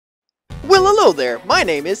Well, hello there, my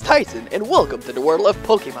name is Tyson, and welcome to the world of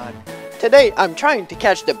Pokemon. Today, I'm trying to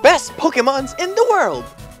catch the best Pokemons in the world.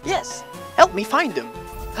 Yes, help me find them.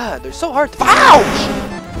 They're so hard to find. Ouch!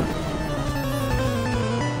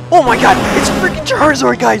 Oh my god, it's a freaking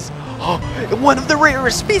Charizard, guys! Oh, one of the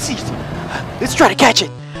rarest species. Let's try to catch it.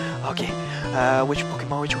 Okay, which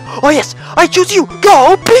Pokemon would you... Oh yes, I choose you!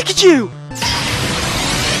 Go, Pikachu!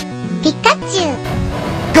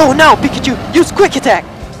 Pikachu! Go now, Pikachu! Use Quick Attack!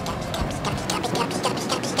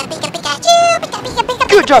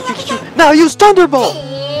 Good job, Pikachu! Now use Thunderbolt!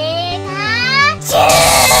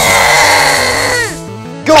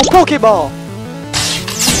 Go, Pokeball!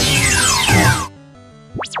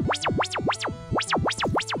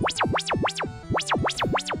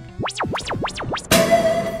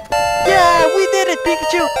 Yeah, we did it,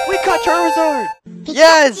 Pikachu! We caught Charizard! Pikachu.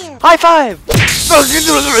 Yes! High five!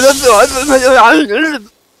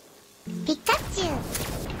 Pikachu!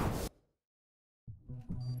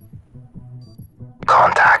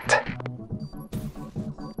 Contact.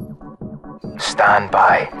 Stand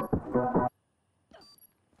by.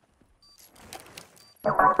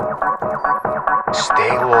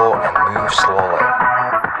 Stay low and move slowly.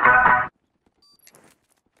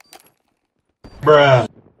 Bruh.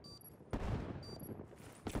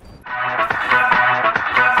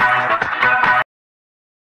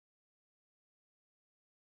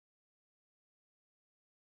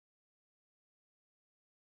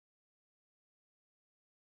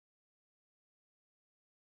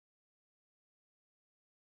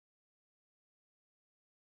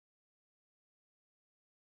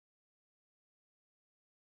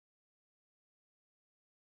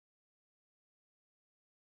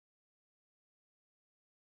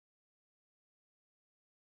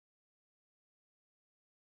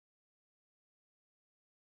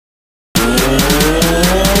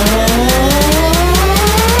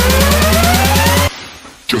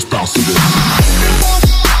 Just bounce to this.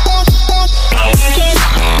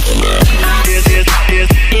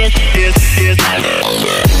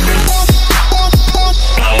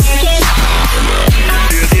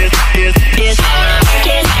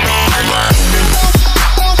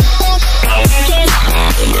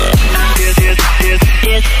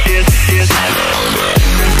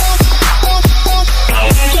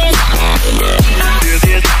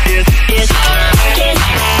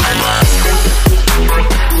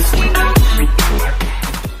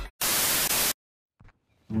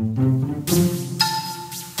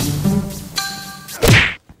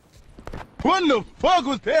 What the fuck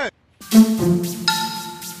was that?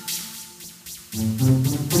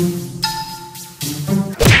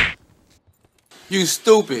 You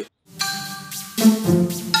stupid.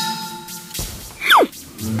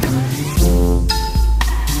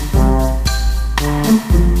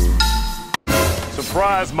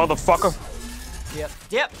 Surprise, motherfucker. Dip,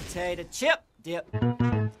 dip, potato chip, dip.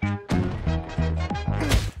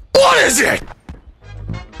 What is it?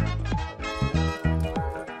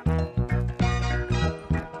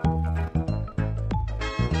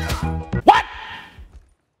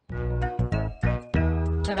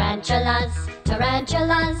 Tarantulas,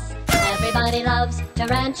 tarantulas, everybody loves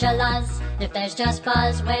tarantulas. If there's just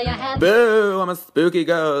buzz where your hamster Boo, I'm a spooky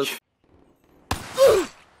ghost.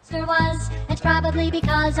 was, it's probably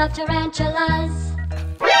because of tarantulas.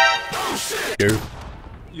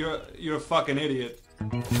 You're a fucking idiot.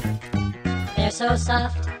 They're so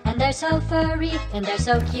soft, and they're so furry, and they're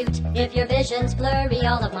so cute. If your vision's blurry,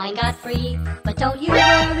 all of mine got free. But don't you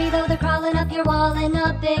worry, though they're crawling up your wall in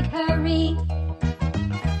a big hurry.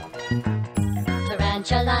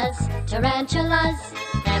 Tarantulas, tarantulas,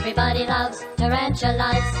 everybody loves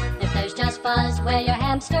tarantulas. If there's just buzz where your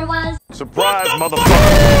hamster was, Surprise, motherfucker.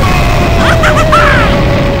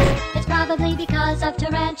 it's probably because of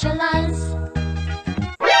tarantulas.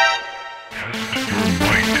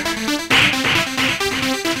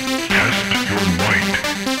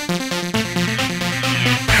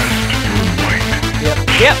 Dip,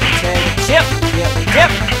 dip, potato chip, dip,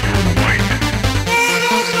 dip.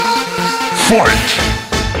 Fight!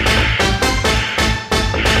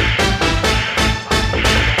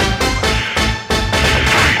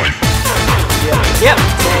 Dip, dip,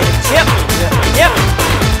 potato chip, dip, dip.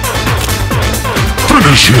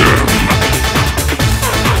 Finish him!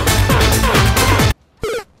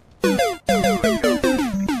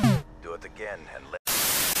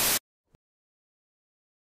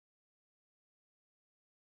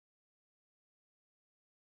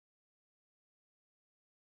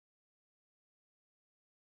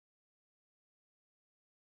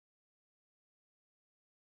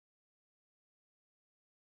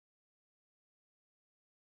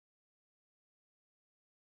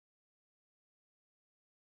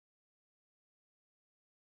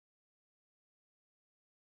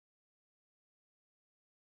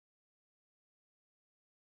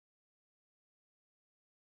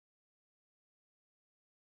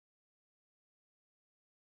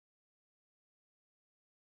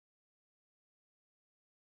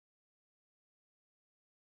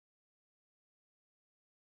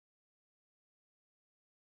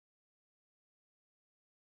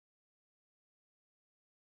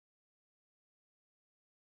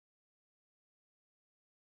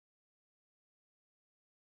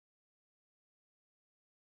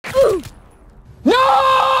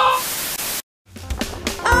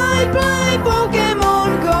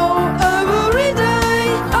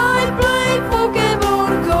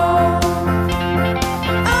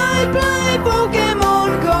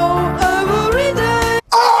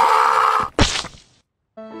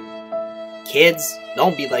 kids,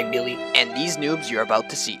 don't be like Billy. And these noobs you're about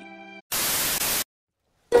to see.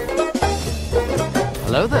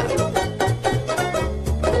 Hello there.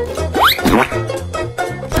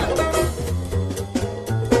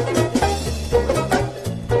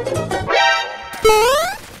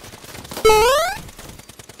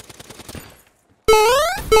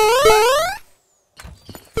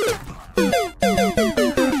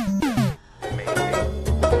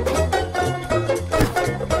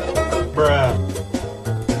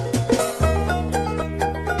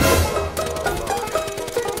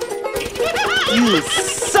 You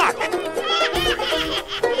suck!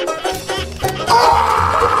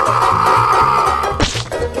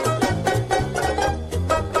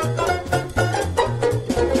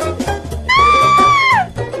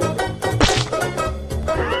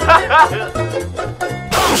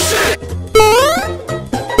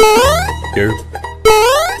 Here.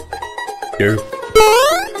 Here.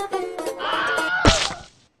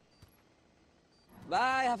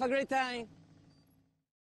 Bye, have a great time.